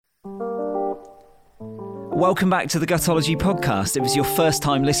Welcome back to the Gutology podcast. If it was your first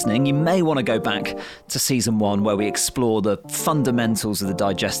time listening, you may want to go back to season 1 where we explore the fundamentals of the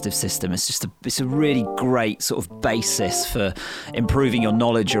digestive system. It's a really great sort of basis for improving your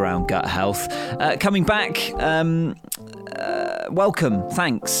knowledge around gut health. Coming back, welcome,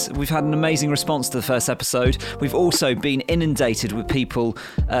 thanks. We've had an amazing response to the first episode. We've also been inundated with people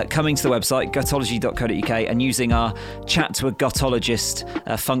coming to the website, gutology.co.uk, and using our chat to a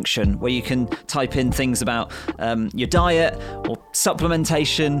gutologist function where you can type in things about your diet or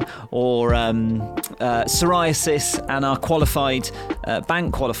supplementation or psoriasis, and our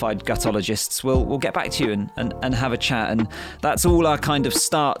bank qualified gutologists will get back to you and have a chat. And that's all our kind of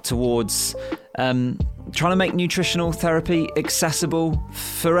start towards trying to make nutritional therapy accessible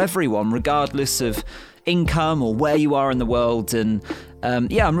for everyone, regardless of income or where you are in the world. And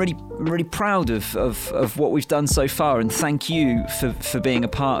I'm really proud of what we've done so far, and thank you for being a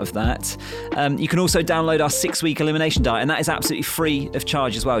part of that. You can also download our 6-week elimination diet, and that is absolutely free of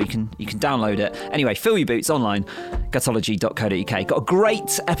charge as well. You can download it. Anyway, fill your boots online, gutology.co.uk. Got a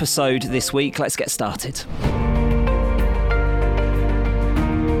great episode this week. Let's get started.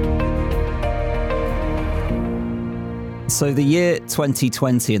 So the year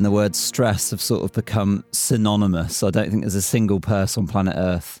 2020 and the word stress have sort of become synonymous. I don't think there's a single person on planet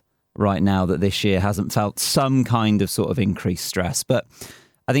Earth right now that this year hasn't felt some kind of sort of increased stress. But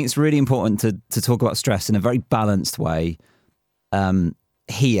I think it's really important to talk about stress in a very balanced way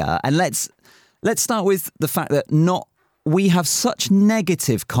here. And let's start with the fact that we have such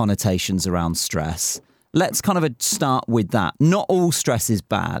negative connotations around stress. Let's kind of start with that. Not all stress is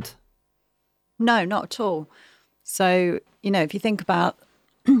bad. No, not at all. So, if you think about,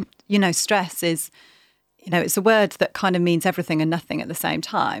 stress is, it's a word that kind of means everything and nothing at the same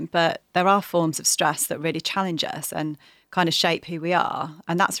time. But there are forms of stress that really challenge us and kind of shape who we are.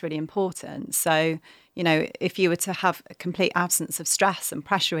 And that's really important. So, if you were to have a complete absence of stress and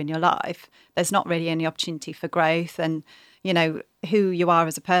pressure in your life, there's not really any opportunity for growth. And, who you are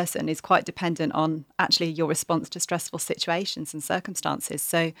as a person is quite dependent on actually your response to stressful situations and circumstances.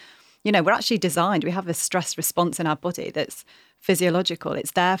 So, we're actually designed, we have a stress response in our body that's physiological.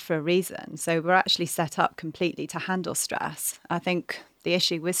 It's there for a reason. So we're actually set up completely to handle stress. I think the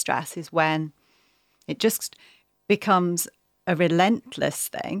issue with stress is when it just becomes a relentless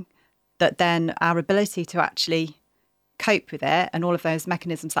thing that then our ability to actually cope with it and all of those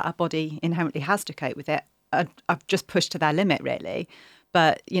mechanisms that our body inherently has to cope with it are just pushed to their limit, really.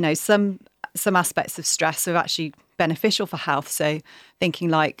 But, some aspects of stress are actually beneficial for health. So thinking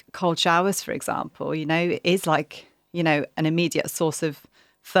like cold showers, for example, is like, an immediate source of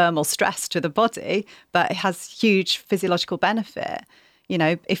thermal stress to the body, but it has huge physiological benefit.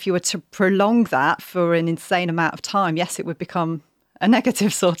 If you were to prolong that for an insane amount of time, yes, it would become a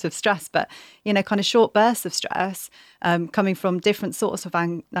negative sort of stress, but, kind of short bursts of stress coming from different sorts of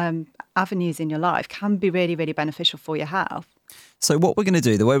avenues in your life can be really, really beneficial for your health. So what we're going to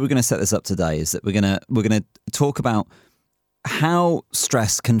do, the way we're going to set this up today is that we're going to talk about how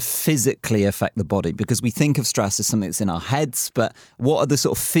stress can physically affect the body, because we think of stress as something that's in our heads, but what are the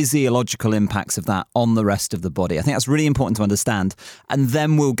sort of physiological impacts of that on the rest of the body? I think that's really important to understand. And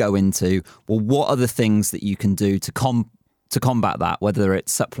then we'll go into, what are the things that you can do to combat that, whether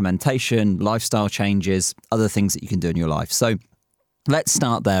it's supplementation, lifestyle changes, other things that you can do in your life. So let's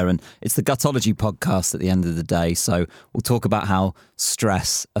start there. And it's the Gutology podcast at the end of the day. So we'll talk about how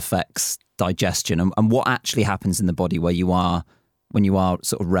stress affects digestion and what actually happens in the body when you are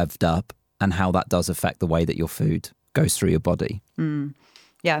sort of revved up, and how that does affect the way that your food goes through your body.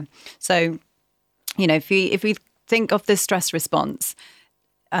 Yeah. So, if we think of the stress response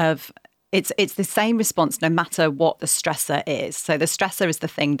of it's the same response no matter what the stressor is. So the stressor is the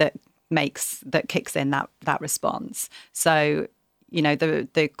thing that kicks in that response. So,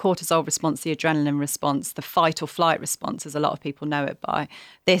 the cortisol response, the adrenaline response, the fight or flight response, as a lot of people know it by,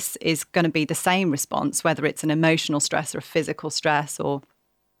 this is going to be the same response, whether it's an emotional stress or a physical stress, or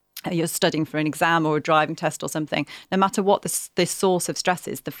you're studying for an exam or a driving test or something. No matter what the source of stress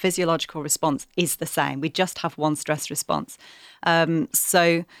is, the physiological response is the same. We just have one stress response.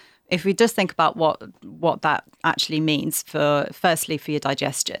 So if we just think about what that actually means firstly for your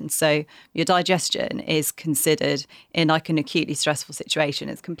digestion. So your digestion is considered in like an acutely stressful situation.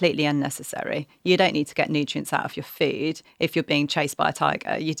 It's completely unnecessary. You don't need to get nutrients out of your food if you're being chased by a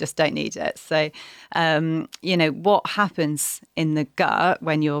tiger. You just don't need it. So, what happens in the gut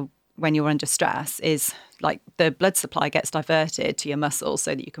when you're under stress is like the blood supply gets diverted to your muscles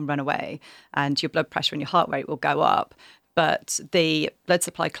so that you can run away, and your blood pressure and your heart rate will go up. but the blood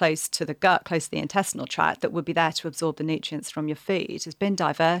supply close to the gut, close to the intestinal tract that would be there to absorb the nutrients from your food has been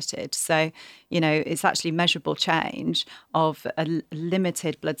diverted. So, it's actually measurable change of a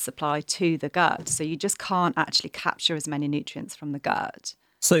limited blood supply to the gut. So you just can't actually capture as many nutrients from the gut.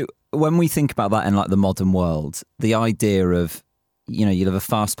 So when we think about that in like the modern world, the idea of, you live a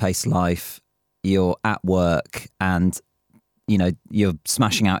fast-paced life, you're at work and, you're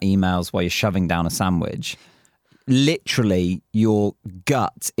smashing out emails while you're shoving down a sandwich. Literally, your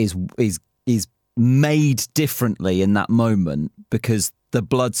gut is made differently in that moment because the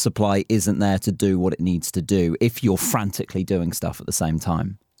blood supply isn't there to do what it needs to do if you're frantically doing stuff at the same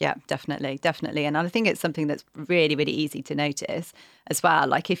time. Yeah, definitely. And I think it's something that's really, really easy to notice as well.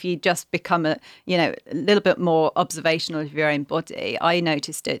 Like if you just become a little bit more observational of your own body. I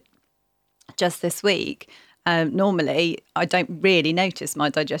noticed it just this week. Normally, I don't really notice my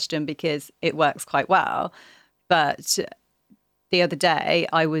digestion because it works quite well. But the other day,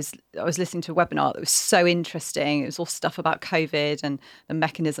 I was listening to a webinar that was so interesting. It was all stuff about COVID and the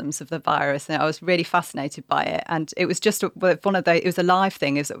mechanisms of the virus, and I was really fascinated by it. And it was just one of those. It was a live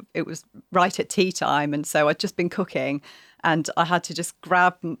thing. It was right at tea time, and so I'd just been cooking, and I had to just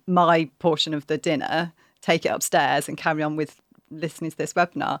grab my portion of the dinner, take it upstairs, and carry on with listening to this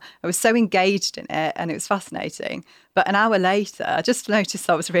webinar. I was so engaged in it and it was fascinating. But an hour later, I just noticed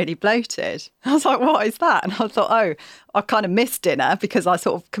I was really bloated. I was like, what is that? And I thought, oh, I kind of missed dinner because I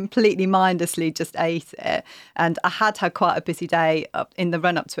sort of completely mindlessly just ate it. And I had quite a busy day in the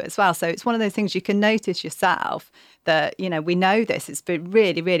run up to it as well. So it's one of those things you can notice yourself that, we know this. It's been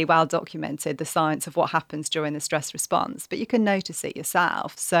really, really well documented, the science of what happens during the stress response, but you can notice it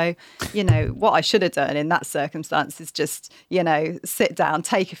yourself. So, what I should have done in that circumstance is just, sit down,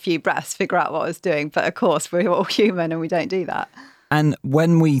 take a few breaths, figure out what I was doing. But of course, we're all human and we don't do that. And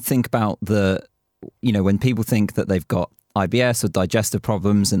when we think about when people think that they've got IBS or digestive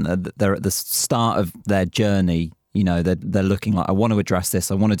problems and they're at the start of their journey, they're looking like, I want to address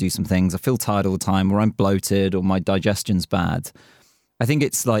this, I want to do some things, I feel tired all the time, or I'm bloated, or my digestion's bad. I think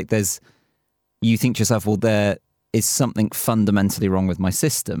it's like you think to yourself, well, there is something fundamentally wrong with my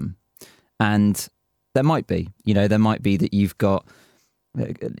system. And there might be that you've got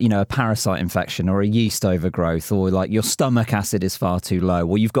a parasite infection or a yeast overgrowth, or like your stomach acid is far too low,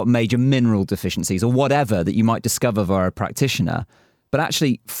 or you've got major mineral deficiencies, or whatever that you might discover via a practitioner. But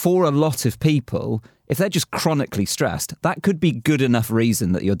actually, for a lot of people, if they're just chronically stressed, that could be good enough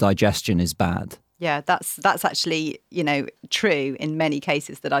reason that your digestion is bad. Yeah, that's actually, true in many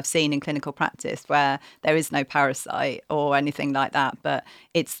cases that I've seen in clinical practice where there is no parasite or anything like that, but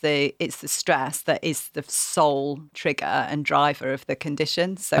it's the stress that is the sole trigger and driver of the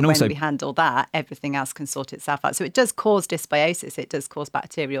condition. So when we handle that, everything else can sort itself out. So it does cause dysbiosis, it does cause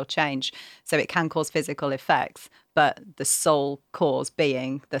bacterial change, so it can cause physical effects, but the sole cause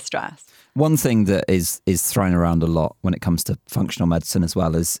being the stress. One thing that is thrown around a lot when it comes to functional medicine as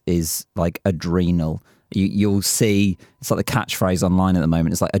well is like adrenal. You'll see it's like the catchphrase online at the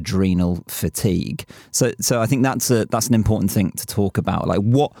moment. It's like adrenal fatigue. So I think that's an important thing to talk about. Like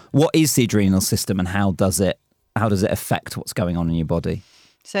what is the adrenal system and how does it affect what's going on in your body?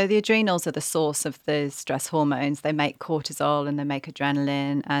 So the adrenals are the source of the stress hormones. They make cortisol and they make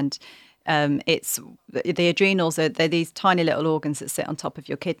adrenaline, and it's the adrenals they're these tiny little organs that sit on top of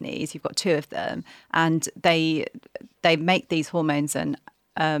your kidneys. You've got two of them, and they make these hormones and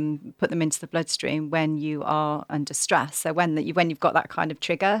put them into the bloodstream when you are under stress. So when you've got that kind of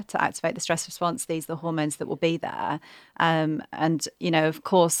trigger to activate the stress response, these are the hormones that will be there. And of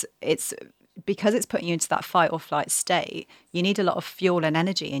course, it's because it's putting you into that fight or flight state, you need a lot of fuel and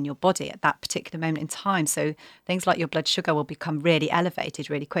energy in your body at that particular moment in time. So things like your blood sugar will become really elevated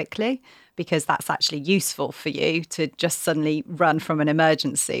really quickly because that's actually useful for you to just suddenly run from an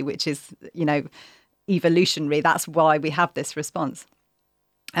emergency, which is, evolutionary. That's why we have this response.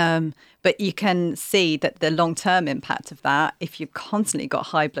 But you can see that the long-term impact of that, if you've constantly got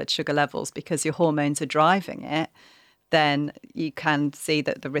high blood sugar levels because your hormones are driving it, then you can see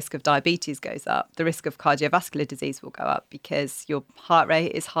that the risk of diabetes goes up. The risk of cardiovascular disease will go up because your heart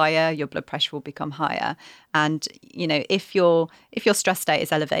rate is higher, your blood pressure will become higher. And, if your stress state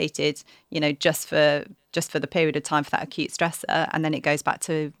is elevated, just for the period of time for that acute stressor, and then it goes back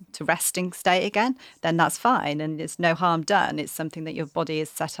to resting state again, then that's fine. And there's no harm done. It's something that your body is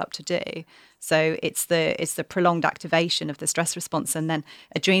set up to do. So it's the prolonged activation of the stress response. And then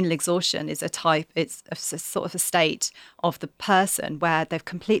adrenal exhaustion is it's a sort of a state of the person where they've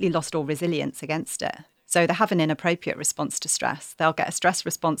completely lost all resilience against it. So they have an inappropriate response to stress. They'll get a stress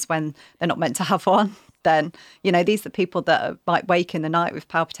response when they're not meant to have one. then, these are people that might wake in the night with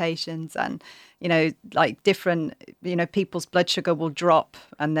palpitations and, like different, people's blood sugar will drop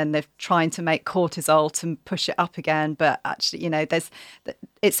and then they're trying to make cortisol to push it up again. But actually,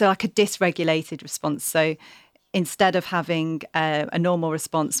 it's like a dysregulated response. So instead of having a normal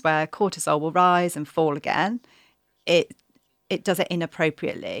response where cortisol will rise and fall again, it does it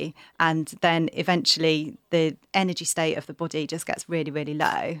inappropriately. And then eventually the energy state of the body just gets really, really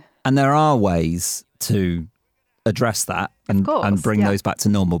low. And there are ways to address that and bring those back to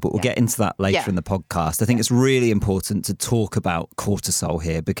normal. But we'll get into that later in the podcast. I think it's really important to talk about cortisol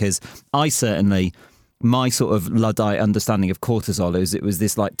here, because my sort of Luddite understanding of cortisol is it was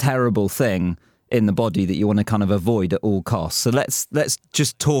this like terrible thing in the body that you want to kind of avoid at all costs. So let's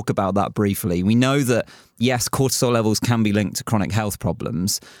just talk about that briefly. We know that, yes, cortisol levels can be linked to chronic health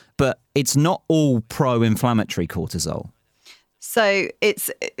problems, but it's not all pro-inflammatory cortisol. So it's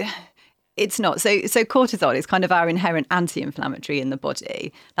not. So cortisol is kind of our inherent anti-inflammatory in the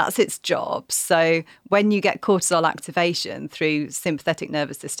body. That's its job. So when you get cortisol activation through sympathetic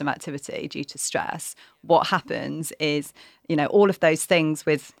nervous system activity due to stress, what happens is, all of those things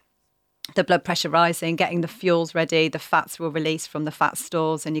with the blood pressure rising, getting the fuels ready, the fats will release from the fat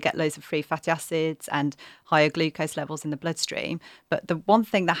stores and you get loads of free fatty acids and higher glucose levels in the bloodstream. But the one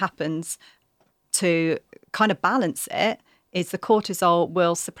thing that happens to kind of balance it is the cortisol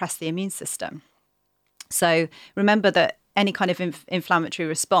will suppress the immune system. So remember that any kind of inflammatory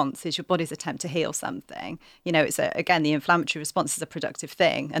response is your body's attempt to heal something. It's again, the inflammatory response is a productive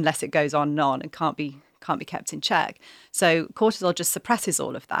thing unless it goes on and can't be kept in check. So cortisol just suppresses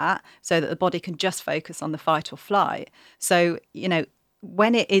all of that so that the body can just focus on the fight or flight. So,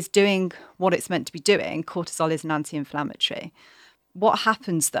 when it is doing what it's meant to be doing, cortisol is an anti-inflammatory. What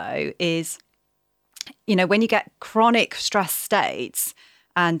happens though is, when you get chronic stress states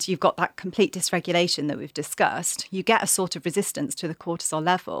and you've got that complete dysregulation that we've discussed, you get a sort of resistance to the cortisol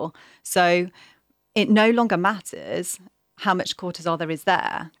level. So it no longer matters how much cortisol there is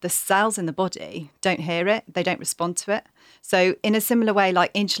there. The cells in the body don't hear it. They don't respond to it. So in a similar way,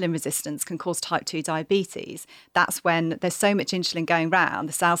 like insulin resistance can cause type 2 diabetes, that's when there's so much insulin going around,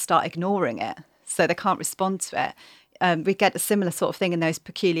 the cells start ignoring it. So they can't respond to it. We get a similar sort of thing in those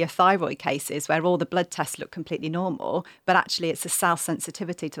peculiar thyroid cases where all the blood tests look completely normal, but actually it's a cell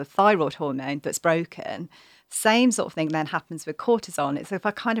sensitivity to the thyroid hormone that's broken. Same sort of thing then happens with cortisol. It's a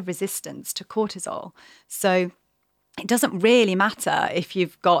kind of resistance to cortisol. So it doesn't really matter if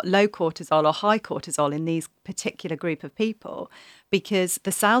you've got low cortisol or high cortisol in these particular group of people, because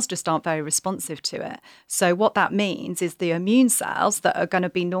the cells just aren't very responsive to it. So what that means is the immune cells that are going to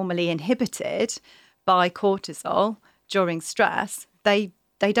be normally inhibited by cortisol during stress, they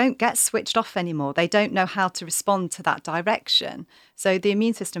don't get switched off anymore. They don't know how to respond to that direction. So the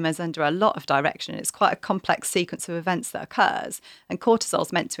immune system is under a lot of direction. It's quite a complex sequence of events that occurs, and cortisol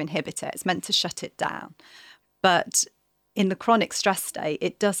is meant to inhibit it. It's meant to shut it down. But in the chronic stress state,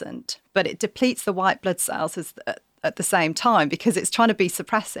 it doesn't. But it depletes the white blood cells at the same time because it's trying to be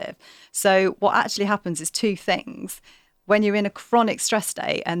suppressive. So what actually happens is two things. When you're in a chronic stress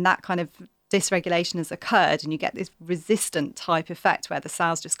state and that kind of dysregulation has occurred and you get this resistant type effect where the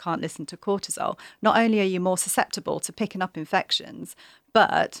cells just can't listen to cortisol, not only are you more susceptible to picking up infections,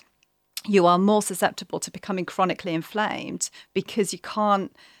 but you are more susceptible to becoming chronically inflamed because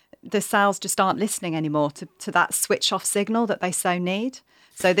the cells just aren't listening anymore to that switch off signal that they so need.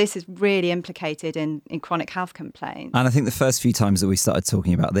 So this is really implicated in chronic health complaints. And I think the first few times that we started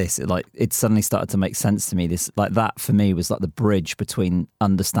talking about this, it suddenly started to make sense to me. This, like, that for me was like the bridge between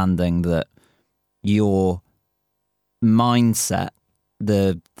understanding that your mindset,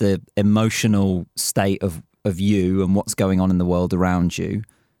 the emotional state of you and what's going on in the world around you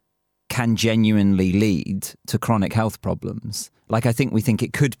can genuinely lead to chronic health problems. Like, I think we think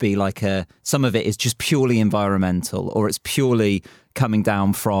it could be like some of it is just purely environmental, or it's purely coming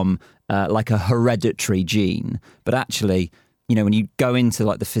down from like a hereditary gene. But actually, when you go into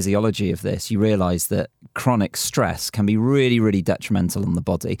like the physiology of this, you realize that chronic stress can be really, really detrimental on the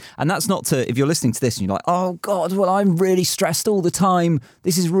body. And that's not to, if you're listening to this and you're like, oh God, well, I'm really stressed all the time,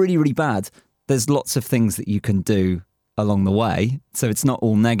 this is really, really bad. There's lots of things that you can do along the way. So it's not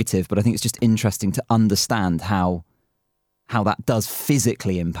all negative, but I think it's just interesting to understand how that does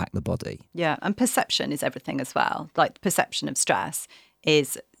physically impact the body. Yeah, and perception is everything as well. Like, perception of stress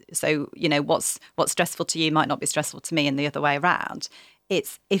is, so, what's stressful to you might not be stressful to me and the other way around.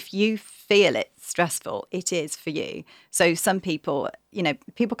 It's if you feel it stressful, it is for you. So some people,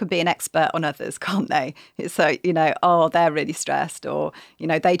 people can be an expert on others, can't they? So, oh, they're really stressed, or,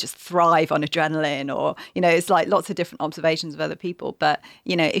 they just thrive on adrenaline, or, it's like lots of different observations of other people. But,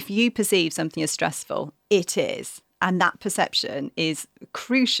 if you perceive something as stressful, it is. And that perception is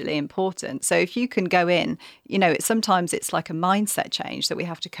crucially important. So if you can go in, sometimes it's like a mindset change that we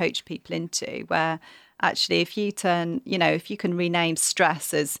have to coach people into, where actually if you can rename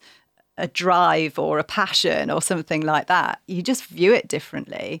stress as a drive or a passion or something like that, you just view it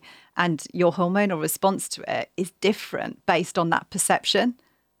differently. And your hormonal response to it is different based on that perception.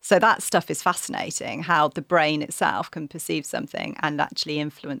 So that stuff is fascinating, how the brain itself can perceive something and actually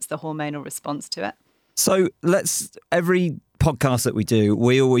influence the hormonal response to it. So every podcast that we do,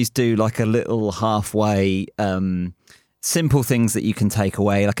 we always do like a little halfway simple things that you can take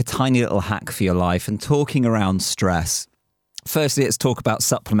away, like a tiny little hack for your life. And talking around stress, firstly, let's talk about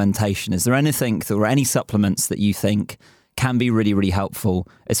supplementation. Is there anything or any supplements that you think can be really, really helpful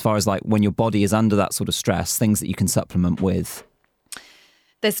as far as like when your body is under that sort of stress, things that you can supplement with?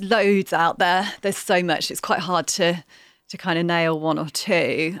 There's loads out there. There's so much. It's quite hard to kind of nail one or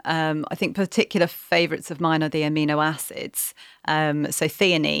two. I think particular favourites of mine are the amino acids. So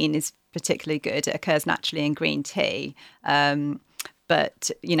theanine is particularly good. It occurs naturally in green tea. But,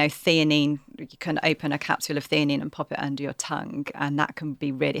 theanine, you can open a capsule of theanine and pop it under your tongue, and that can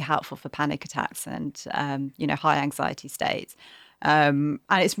be really helpful for panic attacks and, high anxiety states. And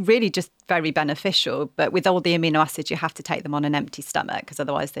it's really just very beneficial. But with all the amino acids, you have to take them on an empty stomach, because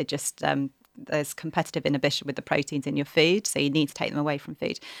otherwise they just... there's competitive inhibition with the proteins in your food, so you need to take them away from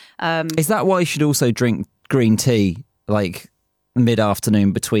food. Is that why you should also drink green tea, like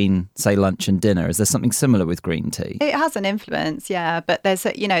mid-afternoon between, say, lunch and dinner? Is there something similar with green tea? It has an influence, yeah. But there's,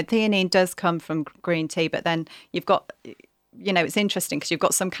 theanine does come from green tea, but then you've got... it's interesting because you've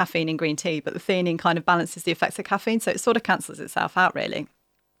got some caffeine in green tea, but the theanine kind of balances the effects of caffeine, so it sort of cancels itself out, really.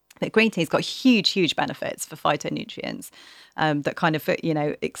 But green tea's got huge benefits for phytonutrients that kind of,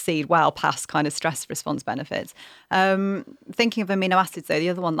 exceed well past kind of stress response benefits. Thinking of amino acids, though, the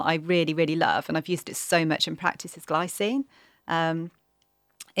other one that I really, really love, and I've used it so much in practice, is glycine.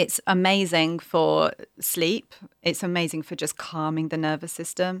 It's amazing for sleep. It's amazing for just calming the nervous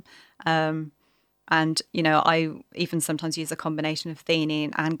system. And, I even sometimes use a combination of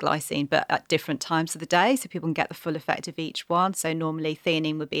theanine and glycine, but at different times of the day, so people can get the full effect of each one. So normally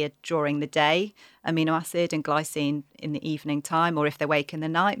theanine would be a during the day amino acid, and glycine in the evening time, or if they wake in the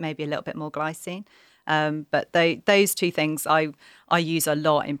night, maybe a little bit more glycine. But those two things I use a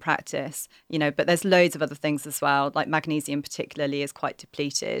lot in practice, but there's loads of other things as well, like magnesium particularly is quite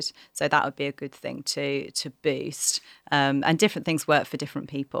depleted. So that would be a good thing to boost. And different things work for different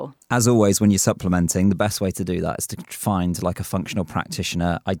people. As always, when you're supplementing, the best way to do that is to find like a functional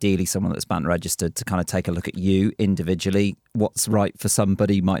practitioner, ideally someone that's BANT registered, to kind of take a look at you individually. What's right for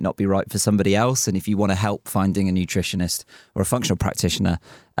somebody might not be right for somebody else. And if you want to help finding a nutritionist or a functional practitioner,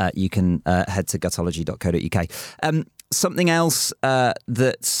 you can head to gutology.co.uk. Something else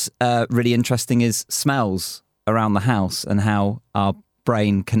that's really interesting is smells around the house and how our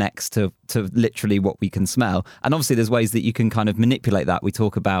brain connects to literally what we can smell. And obviously there's ways that you can kind of manipulate that. We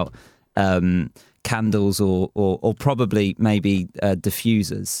talk about candles or probably maybe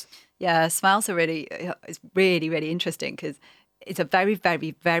diffusers. Yeah, smells are it's really, really interesting because it's a very,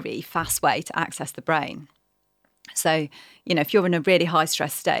 very, very fast way to access the brain. So, if you're in a really high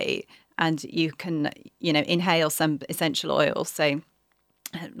stress state and you can, inhale some essential oils, so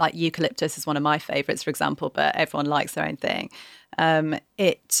like eucalyptus is one of my favourites, for example, but everyone likes their own thing.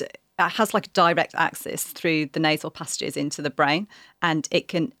 It has like direct access through the nasal passages into the brain, and it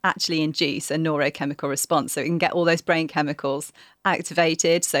can actually induce a neurochemical response. So it can get all those brain chemicals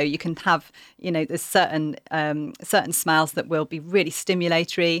activated. So you can have, there's certain smells that will be really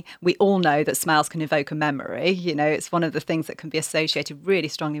stimulatory. We all know that smells can evoke a memory. It's one of the things that can be associated really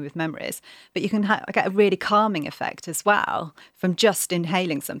strongly with memories. But you can get a really calming effect as well from just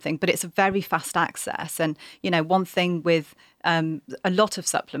inhaling something. But it's a very fast access. And, one thing with a lot of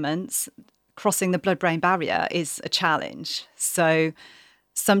supplements, crossing the blood-brain barrier is a challenge. So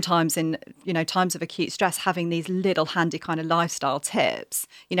sometimes in, times of acute stress, having these little handy kind of lifestyle tips,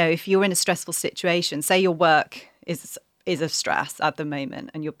 if you're in a stressful situation, say your work is a stress at the moment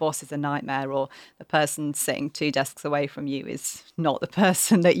and your boss is a nightmare, or the person sitting 2 desks away from you is not the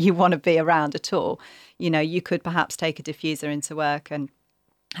person that you want to be around at all, you could perhaps take a diffuser into work and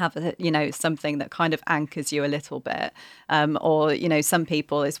have something that kind of anchors you a little bit, or some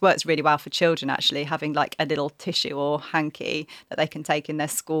people, it works really well for children actually, having like a little tissue or hanky that they can take in their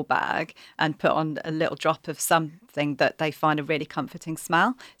school bag and put on a little drop of something that they find a really comforting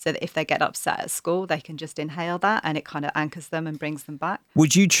smell, so that if they get upset at school they can just inhale that and it kind of anchors them and brings them back.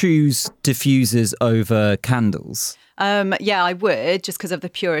 Would you choose diffusers over candles? Yeah, I would, just because of the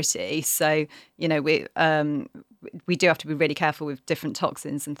purity. So we do have to be really careful with different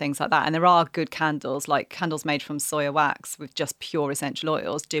toxins and things like that. And there are good candles, like candles made from soya wax with just pure essential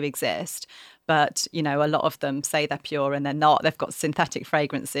oils do exist. But, a lot of them say they're pure and they're not. They've got synthetic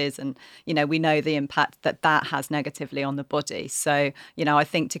fragrances and, we know the impact that has negatively on the body. So, I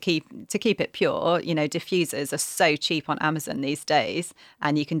think to keep it pure, diffusers are so cheap on Amazon these days.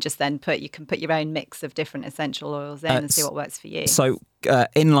 And you can just then put your own mix of different essential oils in and see what works for you. So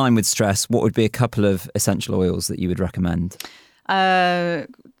in line with stress, what would be a couple of essential oils that you would recommend? Like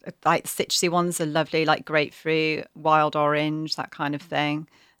citrusy ones are lovely, like grapefruit, wild orange, that kind of thing.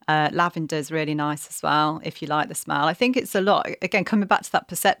 Lavender is really nice as well, if you like the smell. I think it's a lot, again, coming back to that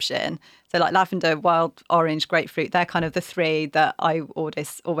perception. So like lavender, wild orange, grapefruit, they're kind of the three that I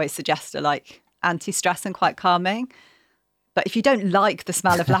always suggest are like anti-stress and quite calming. But if you don't like the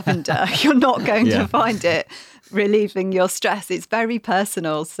smell of lavender, you're not going to find it relieving your stress. It's very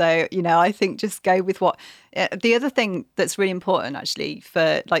personal. So, I think just go with what... The other thing that's really important actually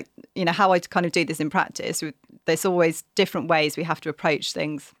for how I kind of do this in practice, there's always different ways we have to approach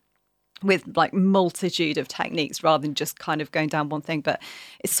things with like multitude of techniques rather than just kind of going down one thing. But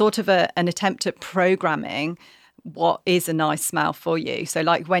it's sort of an attempt at programming what is a nice smell for you. So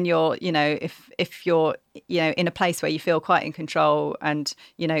like when you're, if you're, in a place where you feel quite in control and,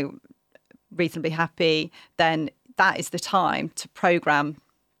 reasonably happy, then that is the time to program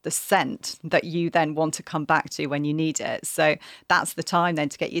the scent that you then want to come back to when you need it. So that's the time then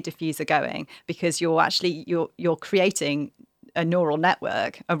to get your diffuser going, because you're creating a neural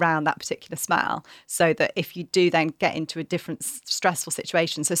network around that particular smell, so that if you do then get into a different stressful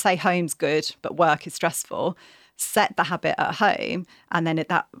situation, so say home's good but work is stressful, set the habit at home, and then at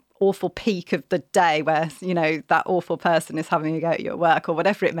that awful peak of the day where that awful person is having a go at you at work or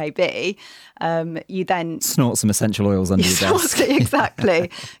whatever it may be, you then snort some essential oils under your desk. Exactly.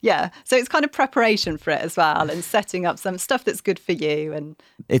 Yeah, so it's kind of preparation for it as well, and setting up some stuff that's good for you. And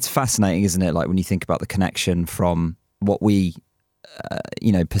it's fascinating, isn't it, like when you think about the connection from what we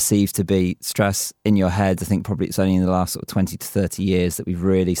perceive to be stress in your head. I think probably it's only in the last sort of 20 to 30 years that we've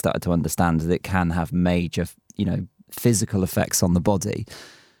really started to understand that it can have major physical effects on the body.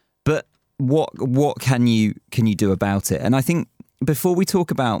 But what can you do about it? And I think before we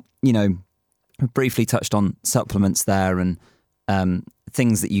talk about, we briefly touched on supplements there and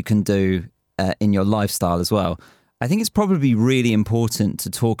things that you can do in your lifestyle as well. I think it's probably really important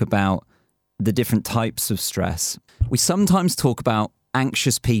to talk about the different types of stress. We sometimes talk about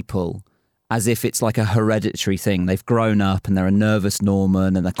anxious people as if it's like a hereditary thing. They've grown up and they're a nervous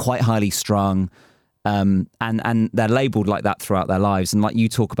Norman and they're quite highly strung. And they're labelled like that throughout their lives. And like you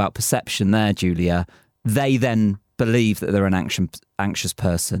talk about perception there, Julia, they then believe that they're an anxious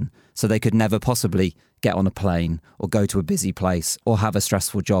person. So they could never possibly get on a plane or go to a busy place or have a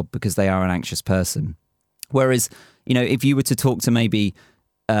stressful job because they are an anxious person. Whereas, if you were to talk to maybe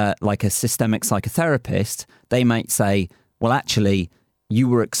like a systemic psychotherapist, they might say, well, actually, you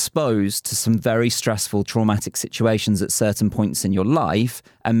were exposed to some very stressful, traumatic situations at certain points in your life,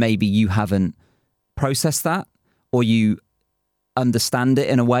 and maybe you haven't processed that, or you understand it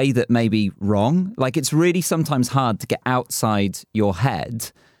in a way that may be wrong. Like, it's really sometimes hard to get outside your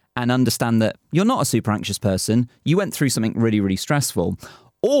head and understand that you're not a super anxious person. You went through something really, really stressful.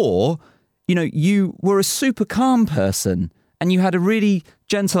 Or, you were a super calm person and you had a really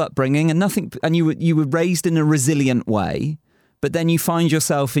gentle upbringing and you were raised in a resilient way, but then you find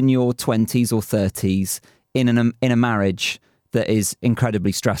yourself in your 20s or 30s in a marriage that is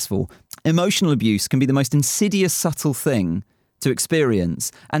incredibly stressful. Emotional abuse can be the most insidious, subtle thing to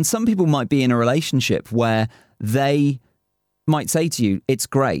experience. And some people might be in a relationship where they might say to you, it's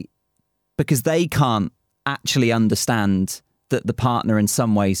great, because they can't actually understand that the partner in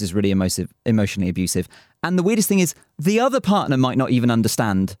some ways is really emotionally abusive. And the weirdest thing is the other partner might not even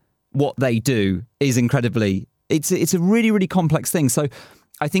understand what they do is incredibly... It's a really, really complex thing. So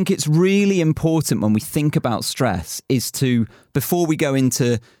I think it's really important when we think about stress is to, before we go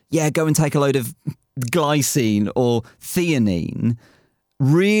into, go and take a load of glycine or theanine,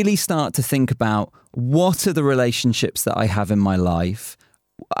 really start to think about what are the relationships that I have in my life?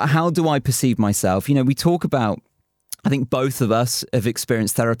 How do I perceive myself? We talk about, I think both of us have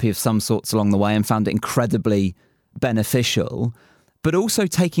experienced therapy of some sorts along the way and found it incredibly beneficial. but also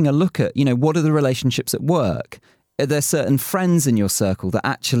taking a look at, what are the relationships at work? Are there certain friends in your circle that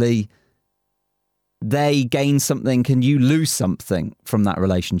actually they gain something and you lose something from that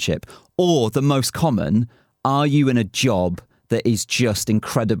relationship? Or the most common, are you in a job that is just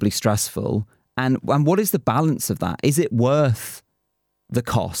incredibly stressful? And what is the balance of that? Is it worth the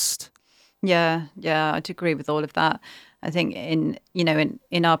cost? Yeah, I'd agree with all of that. I think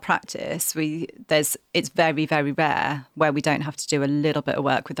in our practice, it's very, very rare where we don't have to do a little bit of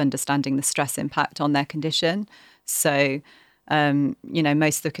work with understanding the stress impact on their condition. So,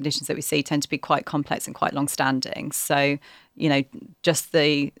 most of the conditions that we see tend to be quite complex and quite long-standing. So, just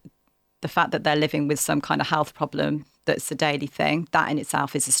the fact that they're living with some kind of health problem that's a daily thing, that in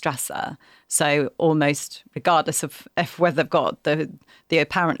itself is a stressor. So almost regardless of whether they've got the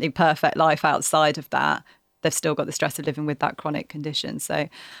apparently perfect life outside of that, they've still got the stress of living with that chronic condition. So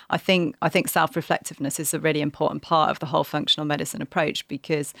I think self-reflectiveness is a really important part of the whole functional medicine approach,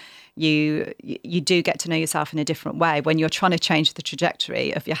 because you do get to know yourself in a different way. When you're trying to change the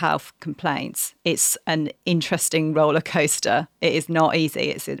trajectory of your health complaints, it's an interesting roller coaster. It is not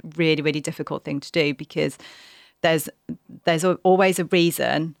easy. It's a really, really difficult thing to do, because there's always a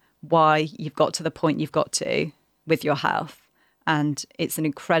reason why you've got to the point you've got to with your health. And it's an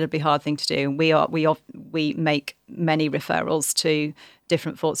incredibly hard thing to do. And we make many referrals to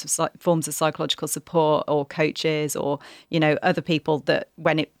different forms of psychological support, or coaches, or other people that,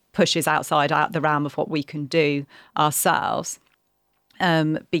 when it pushes out the realm of what we can do ourselves,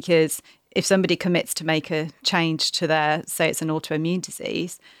 because if somebody commits to make a change to their, say it's an autoimmune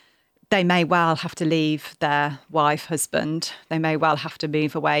disease, they may well have to leave their wife, husband. They may well have to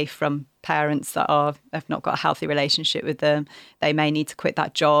move away from parents that have not got a healthy relationship with them. They may need to quit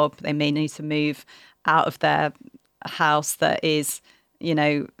that job. They may need to move out of their house that is,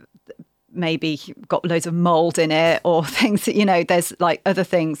 maybe got loads of mold in it, or things that, there's like other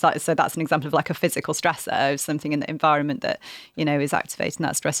things. So that's an example of like a physical stressor, something in the environment that, is activating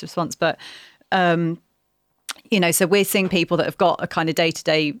that stress response. But, so we're seeing people that have got a kind of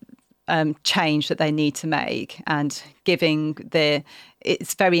day-to-day change that they need to make, and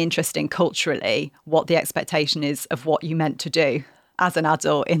it's very interesting culturally what the expectation is of what you meant to do as an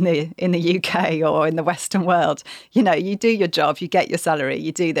adult in the UK or in the Western world. You do your job, you get your salary,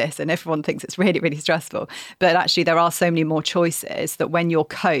 you do this, and everyone thinks it's really, really stressful. But actually there are so many more choices that when you're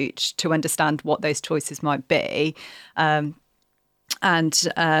coached to understand what those choices might be, it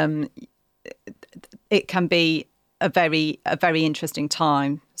can be a very interesting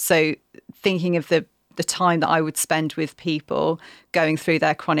time. So thinking of the time that I would spend with people going through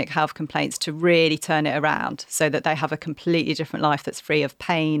their chronic health complaints to really turn it around so that they have a completely different life that's free of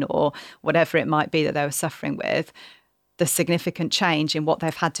pain or whatever it might be that they were suffering with, the significant change in what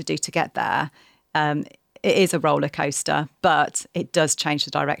they've had to do to get there, it is a roller coaster, but it does change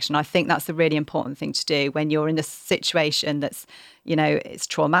the direction. I think that's the really important thing to do when you're in a situation that's, it's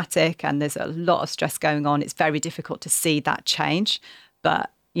traumatic and there's a lot of stress going on. It's very difficult to see that change.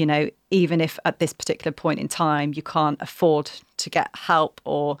 But, even if at this particular point in time, you can't afford to get help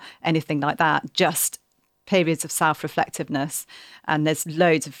or anything like that, just periods of self-reflectiveness. And there's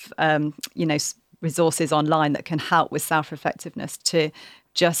loads of, resources online that can help with self-reflectiveness to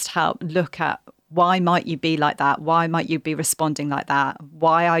just help look at, why might you be like that? Why might you be responding like that?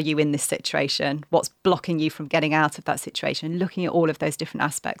 Why are you in this situation? What's blocking you from getting out of that situation? Looking at all of those different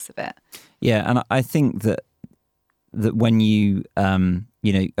aspects of it. Yeah, and I think that when you,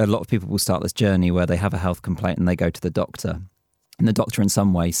 a lot of people will start this journey where they have a health complaint and they go to the doctor. And the doctor in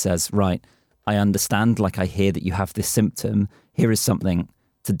some way says, right, I understand, I hear that you have this symptom. Here is something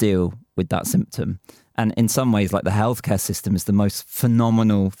to deal with that symptom. And in some ways, the healthcare system is the most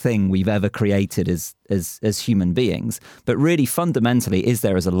phenomenal thing we've ever created as human beings. But really, fundamentally, is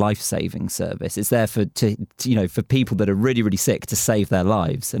there as a life-saving service. It's there for people that are really, really sick to save their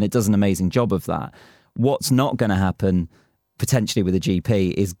lives, and it does an amazing job of that. What's not going to happen potentially with a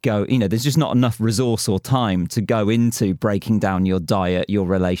GP is there's just not enough resource or time to go into breaking down your diet, your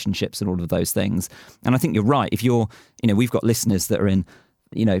relationships, and all of those things. And I think you're right. If we've got listeners that are in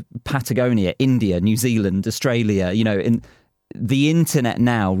Patagonia, India, New Zealand, Australia, in the internet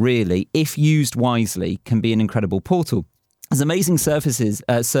now, really, if used wisely, can be an incredible portal. There's amazing services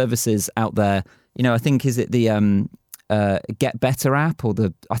out there. I think, is it the Get Better app or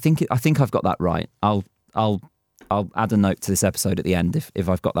I think I've got that right. I'll add a note to this episode at the end if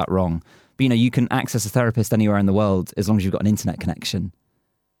I've got that wrong. But you can access a therapist anywhere in the world as long as you've got an internet connection.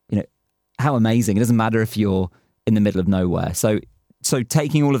 How amazing. It doesn't matter if you're in the middle of nowhere. So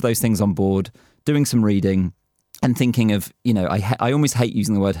taking all of those things on board, doing some reading, and thinking of, I almost hate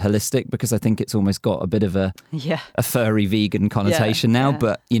using the word holistic because I think it's almost got a bit of a furry vegan connotation now,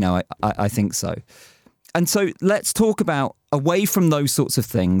 but I think so. And so let's talk about, away from those sorts of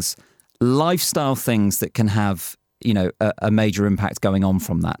things, lifestyle things that can have, a major impact going on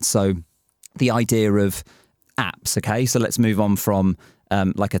from that. So the idea of apps, okay? So let's move on from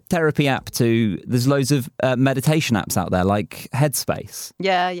like a therapy app to, there's loads of meditation apps out there like Headspace.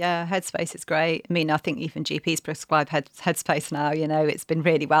 Yeah. Headspace is great. I mean, I think even GPs prescribe Headspace now. It's been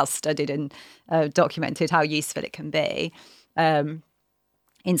really well studied and documented how useful it can be.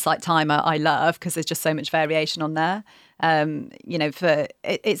 Insight Timer I love because there's just so much variation on there.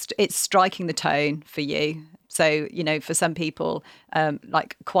 It's striking the tone for you. So, for some people,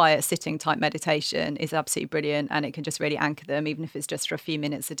 like quiet sitting type meditation is absolutely brilliant and it can just really anchor them, even if it's just for a few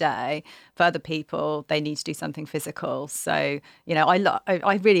minutes a day. For other people, they need to do something physical. So,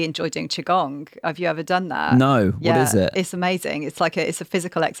 I really enjoy doing Qigong. Have you ever done that? No. What is it? It's amazing. It's like it's a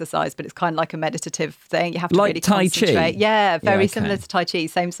physical exercise, but it's kind of like a meditative thing. You have to like really Tai concentrate. Chi? Yeah, very similar to Tai Chi,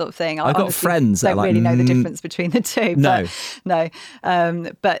 same sort of thing. I've got friends that don't really know the difference between the two. No.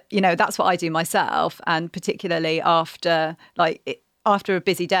 But that's what I do myself, and particularly after a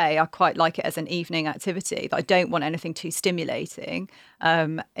busy day, I quite like it as an evening activity. I don't want anything too stimulating.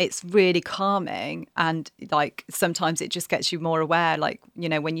 It's really calming, and sometimes it just gets you more aware.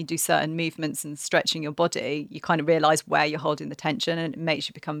 When you do certain movements and stretching your body, you kind of realise where you're holding the tension, and it makes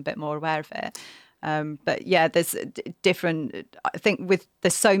you become a bit more aware of it. But yeah, there's different, I think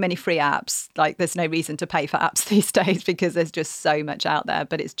there's so many free apps, there's no reason to pay for apps these days because there's just so much out there.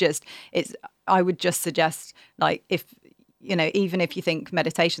 But I would just suggest, if, even if you think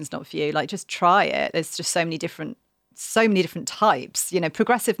meditation's not for you, just try it. There's just so many different types.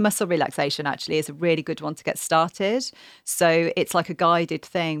 Progressive muscle relaxation actually is a really good one to get started. So it's like a guided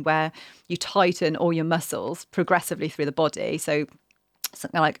thing where you tighten all your muscles progressively through the body. So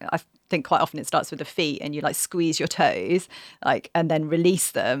something like, I think quite often it starts with the feet, and you squeeze your toes, and then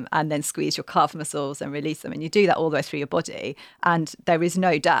release them, and then squeeze your calf muscles and release them, and you do that all the way through your body. And there is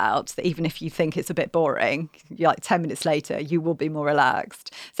no doubt that even if you think it's a bit boring, 10 minutes later you will be more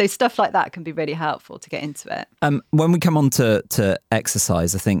relaxed. So stuff like that can be really helpful to get into it. When we come on to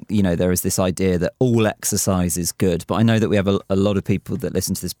exercise, I think there is this idea that all exercise is good, but I know that we have a lot of people that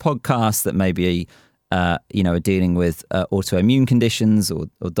listen to this podcast that maybe are dealing with autoimmune conditions or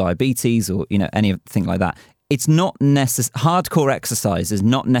diabetes or, anything like that. It's not hardcore exercise is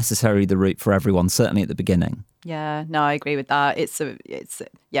not necessarily the route for everyone, certainly at the beginning. Yeah, no, I agree with that.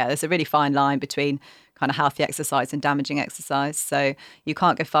 There's a really fine line between kind of healthy exercise and damaging exercise. So you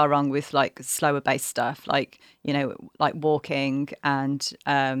can't go far wrong with slower based stuff like walking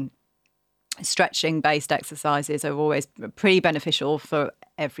and stretching based exercises are always pretty beneficial for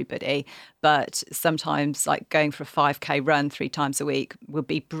everybody, but sometimes going for a 5K run 3 times a week would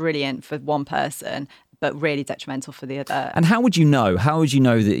be brilliant for one person, but really detrimental for the other. And how would you know? How would you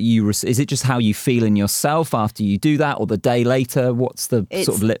know that is it just how you feel in yourself after you do that, or the day later? What's the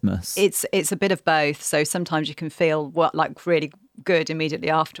sort of litmus? It's a bit of both. So sometimes you can feel really good immediately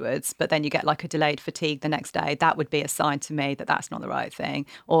afterwards, but then you get a delayed fatigue the next day. That would be a sign to me that that's not the right thing,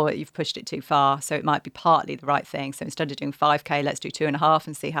 or you've pushed it too far. So it might be partly the right thing. So instead of doing 5K, let's do 2.5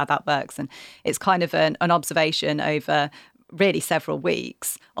 and see how that works. And it's kind of an observation over really several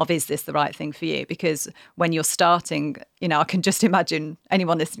weeks of, is this the right thing for you? Because when you're starting, I can just imagine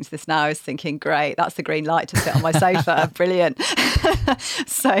anyone listening to this now is thinking, great, that's the green light to sit on my sofa. Brilliant.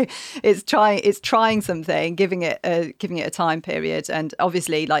 So it's trying something, giving it a time period. And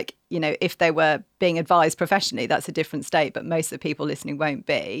obviously, if they were being advised professionally, that's a different state, but most of the people listening won't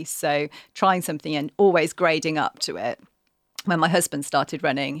be. So trying something and always grading up to it. When my husband started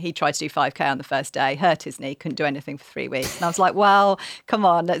running, he tried to do 5K on the first day, hurt his knee, couldn't do anything for 3 weeks. And I was like, well, come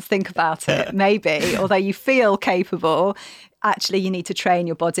on, let's think about it. Maybe, although you feel capable, actually you need to train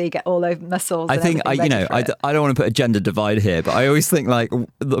your body, get all over muscles. I think, I don't want to put a gender divide here, but I always think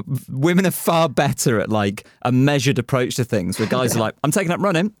women are far better at a measured approach to things, where guys are like, I'm taking up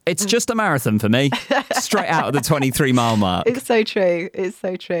running. It's just a marathon for me. Straight out of the 23-mile mark. It's so true.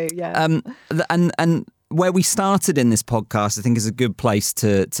 Yeah. And where we started in this podcast, I think, is a good place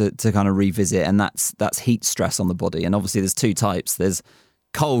to kind of revisit, and that's heat stress on the body. And obviously, there's 2 types. There's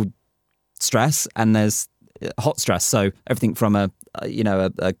cold stress and there's hot stress. So everything from a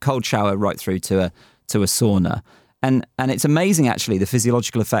cold shower right through to a sauna. And it's amazing, actually, the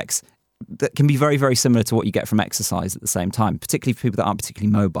physiological effects that can be very, very similar to what you get from exercise at the same time, particularly for people that aren't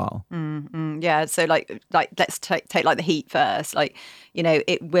particularly mobile. Yeah. So like let's take like the heat first. Like,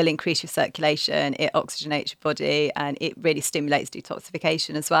 it will increase your circulation, it oxygenates your body, and it really stimulates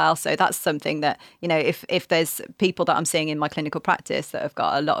detoxification as well. So that's something that, if there's people that I'm seeing in my clinical practice that have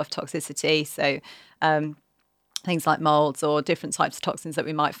got a lot of toxicity, so things like molds or different types of toxins that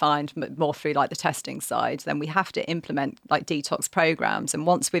we might find more through like the testing side, then we have to implement like detox programs. And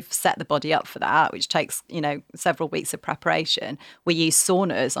once we've set the body up for that, which takes, several weeks of preparation, we use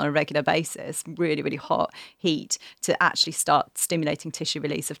saunas on a regular basis, really, really hot heat, to actually start stimulating tissue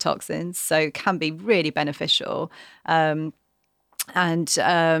release of toxins. So it can be really beneficial. But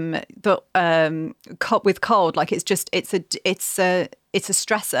with cold, like it's a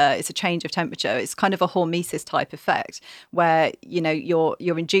stressor, it's a change of temperature. It's kind of a hormesis type effect where, you're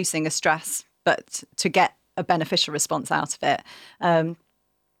inducing a stress, but to get a beneficial response out of it.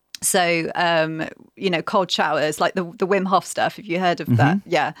 Cold showers, like the Wim Hof stuff, if you heard of that,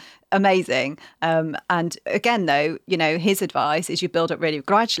 yeah, amazing. And again, though, his advice is you build up really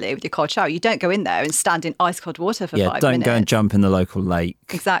gradually with your cold shower. You don't go in there and stand in ice cold water for 5 minutes. Don't go and jump in the local lake.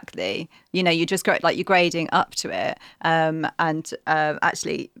 Exactly. You just go, like, you're grading up to it.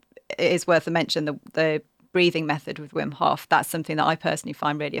 Actually, it is worth a mention, the breathing method with Wim Hof. That's something that I personally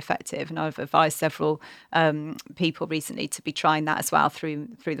find really effective, and I've advised several people recently to be trying that as well through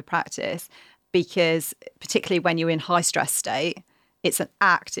the practice, because particularly when you're in high stress state, it's an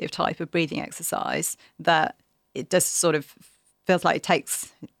active type of breathing exercise that it does sort of feels like it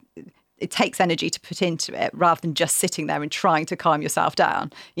takes energy to put into it, rather than just sitting there and trying to calm yourself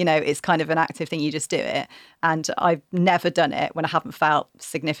down. It's kind of an active thing. You just do it. And I've never done it when I haven't felt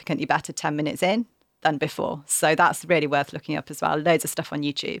significantly better 10 minutes in than before. So that's really worth looking up as well. Loads of stuff on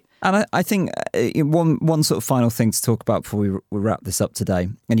YouTube. And I think one sort of final thing to talk about before we wrap this up today,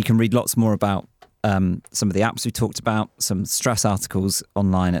 and you can read lots more about some of the apps we talked about, some stress articles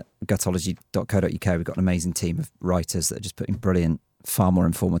online at gutology.co.uk. We've got an amazing team of writers that are just putting brilliant, far more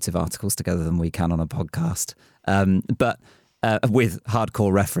informative articles together than we can on a podcast. But with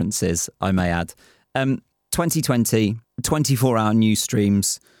hardcore references, I may add. 2020, 24-hour news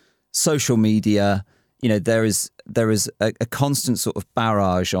streams, social media, there is a constant sort of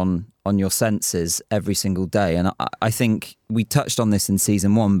barrage on your senses every single day. And I think we touched on this in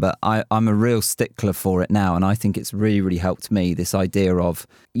season 1, but I'm a real stickler for it now. And I think it's really, really helped me, this idea of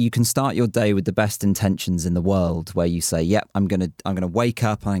you can start your day with the best intentions in the world, where you say, yep, I'm going to wake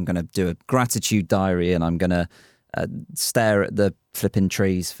up, I'm going to do a gratitude diary, and I'm going to stare at the flipping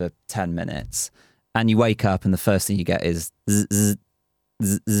trees for 10 minutes. And you wake up and the first thing you get is zzz, zzz,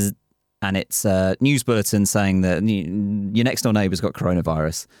 zzz, zzz, and it's a news bulletin saying that your next door neighbour's got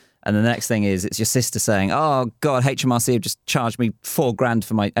coronavirus. And the next thing is it's your sister saying, oh God, HMRC have just charged me $4,000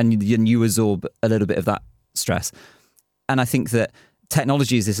 for and you absorb a little bit of that stress. And I think that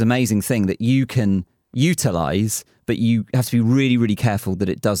technology is this amazing thing that you can utilise, but you have to be really, really careful that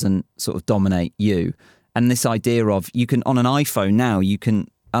it doesn't sort of dominate you. And this idea of you can, on an iPhone now, you can,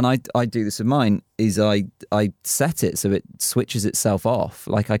 and I do this with mine, is I set it so it switches itself off.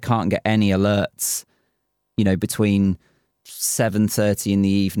 Like I can't get any alerts, between 7:30 in the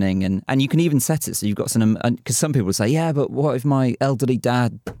evening. And you can even set it so you've got some, because some people will say, yeah, but what if my elderly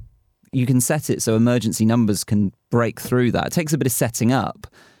dad, you can set it so emergency numbers can break through that. It takes a bit of setting up.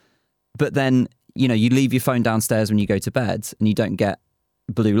 But then, you leave your phone downstairs when you go to bed and you don't get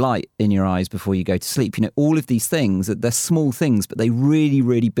blue light in your eyes before you go to sleep. All of these things, they're small things, but they really,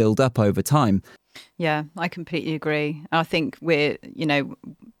 really build up over time. Yeah, I completely agree. I think we've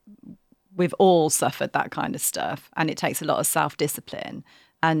all suffered that kind of stuff, and it takes a lot of self-discipline.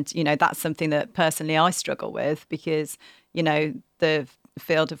 And, that's something that personally I struggle with, because, the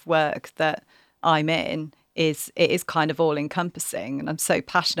field of work that I'm in is kind of all encompassing. And I'm so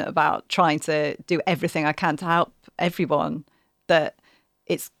passionate about trying to do everything I can to help everyone that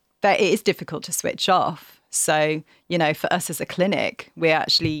it is difficult to switch off. So, for us as a clinic, we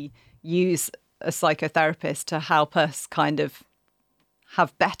actually use a psychotherapist to help us kind of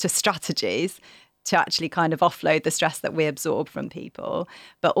have better strategies to actually kind of offload the stress that we absorb from people,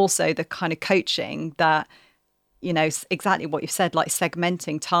 but also the kind of coaching that, exactly what you've said, like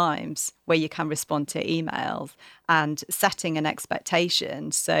segmenting times where you can respond to emails and setting an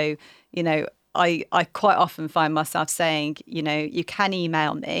expectation. So, I quite often find myself saying, you can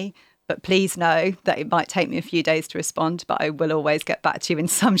email me, but please know that it might take me a few days to respond, but I will always get back to you in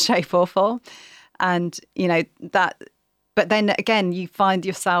some shape or form. And, but then again, you find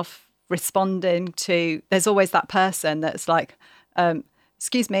yourself responding to, there's always that person that's like,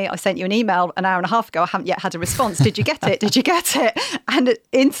 excuse me, I sent you an email an hour and a half ago. I haven't yet had a response. Did you get it? Did you get it? And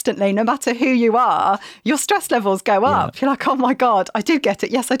instantly, no matter who you are, your stress levels go up. You're like, oh my God, I did get it.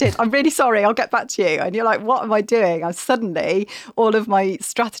 Yes, I did. I'm really sorry. I'll get back to you. And you're like, what am I doing? And suddenly all of my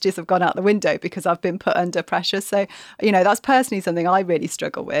strategies have gone out the window because I've been put under pressure. So, that's personally something I really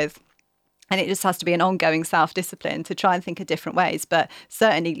struggle with. And it just has to be an ongoing self-discipline to try and think of different ways. But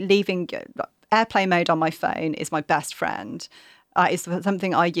certainly leaving airplane mode on my phone is my best friend. It's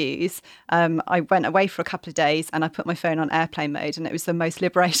something I use. I went away for a couple of days and I put my phone on airplane mode, and it was the most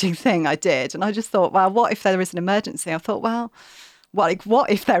liberating thing I did. And I just thought, well, what if there is an emergency? I thought, well,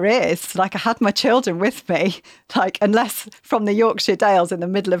 what if there is? Like, I had my children with me, like, unless from the Yorkshire Dales in the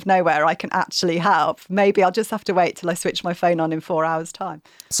middle of nowhere I can actually help, maybe I'll just have to wait till I switch my phone on in 4 hours' time.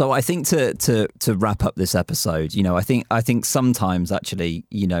 So I think to wrap up this episode, I think sometimes actually,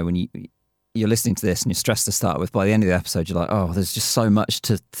 when you're listening to this and you're stressed to start with, by the end of the episode, you're like, oh, there's just so much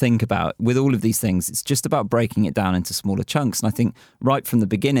to think about. With all of these things, it's just about breaking it down into smaller chunks. And I think right from the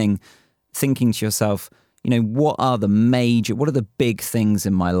beginning, thinking to yourself, what are the big things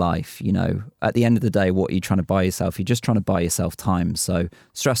in my life? At the end of the day, what are you trying to buy yourself? You're just trying to buy yourself time. So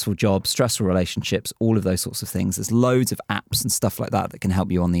stressful jobs, stressful relationships, all of those sorts of things. There's loads of apps and stuff like that can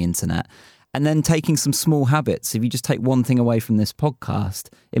help you on the internet. And then taking some small habits. If you just take one thing away from this podcast,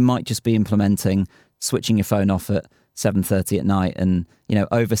 it might just be implementing switching your phone off at 7:30 at night. And,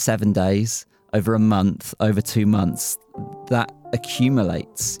 over 7 days, over a month, over 2 months, that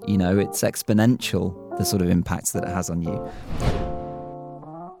accumulates. It's exponential, the sort of impact that it has on you.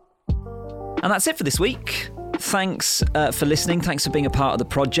 And that's it for this week. Thanks for listening. Thanks for being a part of the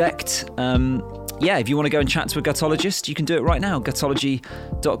project. If you want to go and chat to a gutologist, you can do it right now.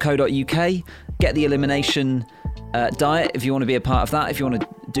 Gutology.co.uk. Get the elimination diet if you want to be a part of that. If you want to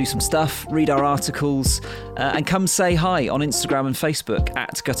do some stuff, read our articles, and come say hi on Instagram and Facebook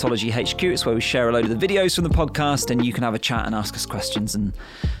at GutologyHQ. It's where we share a load of the videos from the podcast, and you can have a chat and ask us questions and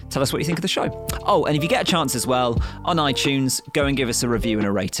tell us what you think of the show. Oh, and if you get a chance as well, on iTunes, go and give us a review and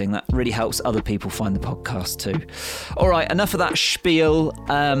a rating. That really helps other people find the podcast too. All right, enough of that spiel.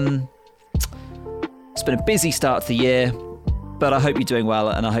 It's been a busy start to the year, but I hope you're doing well,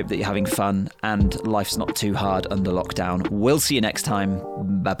 and I hope that you're having fun and life's not too hard under lockdown. We'll see you next time.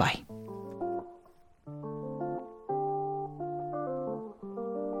 Bye-bye.